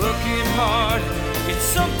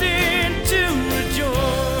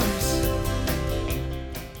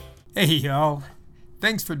Hey, y'all.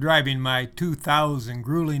 Thanks for driving my 2,000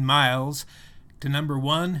 grueling miles to number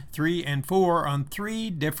 1, 3, and 4 on 3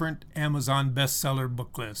 different Amazon bestseller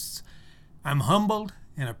book lists. I'm humbled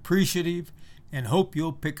and appreciative and hope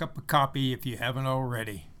you'll pick up a copy if you haven't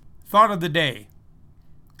already. Thought of the day.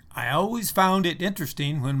 I always found it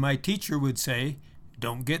interesting when my teacher would say,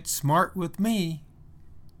 "Don't get smart with me."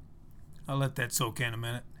 I'll let that soak in a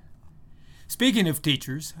minute. Speaking of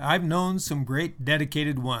teachers, I've known some great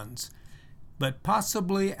dedicated ones, but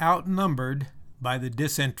possibly outnumbered by the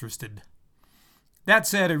disinterested. That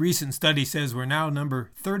said, a recent study says we're now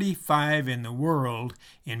number 35 in the world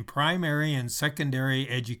in primary and secondary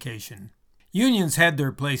education. Unions had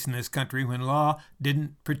their place in this country when law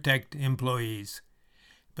didn't protect employees.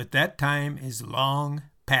 But that time is long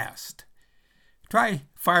past. Try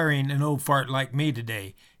firing an old fart like me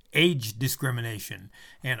today. Age discrimination,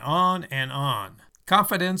 and on and on.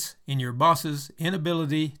 Confidence in your boss's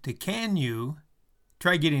inability to can you,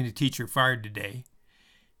 try getting a teacher fired today,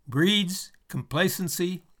 breeds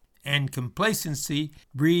complacency, and complacency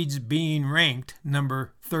breeds being ranked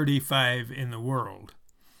number 35 in the world.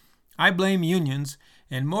 I blame unions,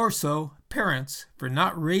 and more so parents, for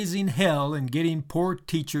not raising hell and getting poor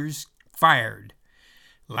teachers fired.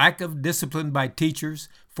 Lack of discipline by teachers,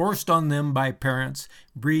 forced on them by parents,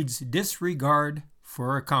 breeds disregard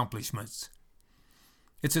for accomplishments.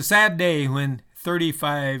 It's a sad day when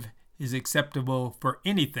 35 is acceptable for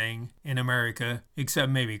anything in America except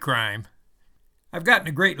maybe crime. I've gotten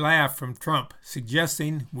a great laugh from Trump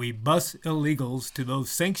suggesting we bus illegals to those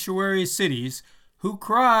sanctuary cities who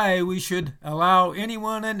cry we should allow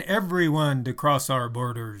anyone and everyone to cross our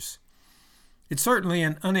borders. It's certainly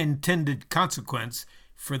an unintended consequence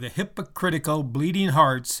for the hypocritical bleeding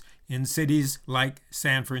hearts in cities like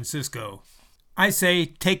San Francisco. I say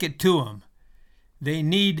take it to them. They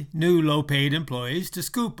need new low-paid employees to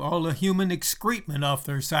scoop all the human excrement off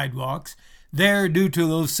their sidewalks, there due to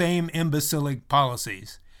those same imbecilic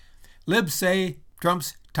policies. Libs say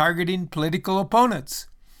Trump's targeting political opponents.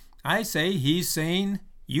 I say he's saying,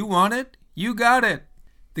 you want it, you got it.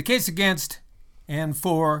 The case against and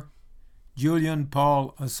for Julian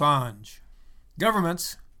Paul Assange.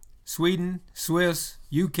 Governments, Sweden, Swiss,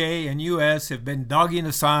 UK, and US have been dogging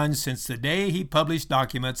Assange since the day he published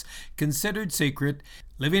documents considered secret,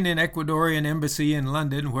 living in Ecuadorian embassy in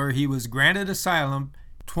London where he was granted asylum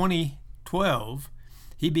 2012.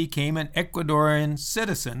 He became an Ecuadorian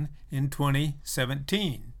citizen in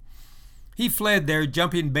 2017. He fled there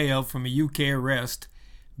jumping bail from a UK arrest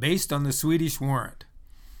based on the Swedish warrant.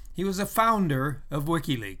 He was a founder of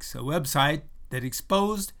WikiLeaks, a website that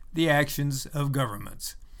exposed the actions of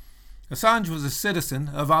governments. Assange was a citizen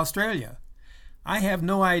of Australia. I have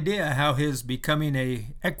no idea how his becoming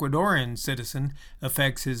an Ecuadorian citizen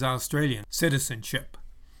affects his Australian citizenship.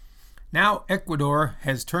 Now Ecuador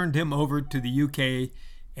has turned him over to the UK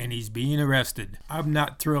and he's being arrested. I'm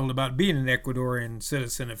not thrilled about being an Ecuadorian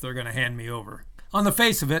citizen if they're going to hand me over. On the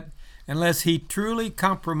face of it, unless he truly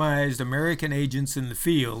compromised American agents in the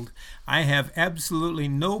field, I have absolutely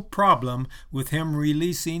no problem with him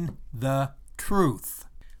releasing the truth.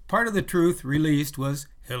 Part of the truth released was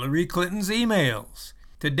Hillary Clinton's emails.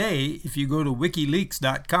 Today, if you go to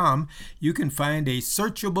WikiLeaks.com, you can find a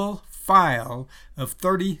searchable file of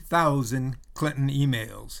 30,000 Clinton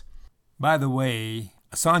emails. By the way,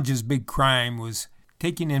 Assange's big crime was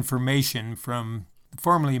taking information from the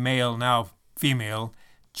formerly male, now female,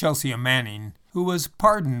 Chelsea Manning, who was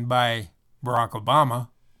pardoned by Barack Obama.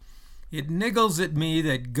 It niggles at me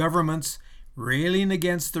that governments railing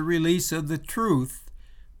against the release of the truth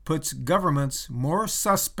puts governments more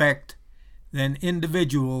suspect than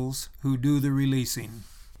individuals who do the releasing.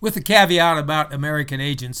 With a caveat about American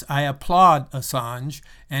agents, I applaud Assange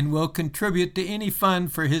and will contribute to any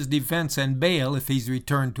fund for his defense and bail if he's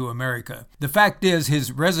returned to America. The fact is,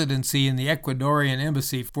 his residency in the Ecuadorian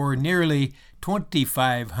embassy for nearly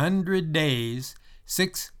 2,500 days,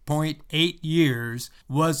 6.8 years,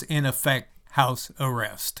 was in effect house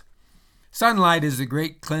arrest. Sunlight is a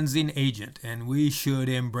great cleansing agent, and we should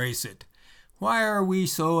embrace it. Why are we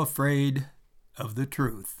so afraid of the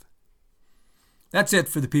truth? That's it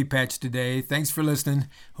for the Pea Patch today. Thanks for listening.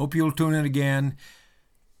 Hope you'll tune in again.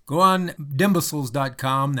 Go on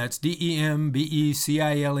Dembeciles.com, that's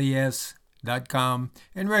DEMBECILES.com,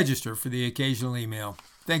 and register for the occasional email.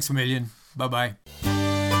 Thanks a million. Bye-bye.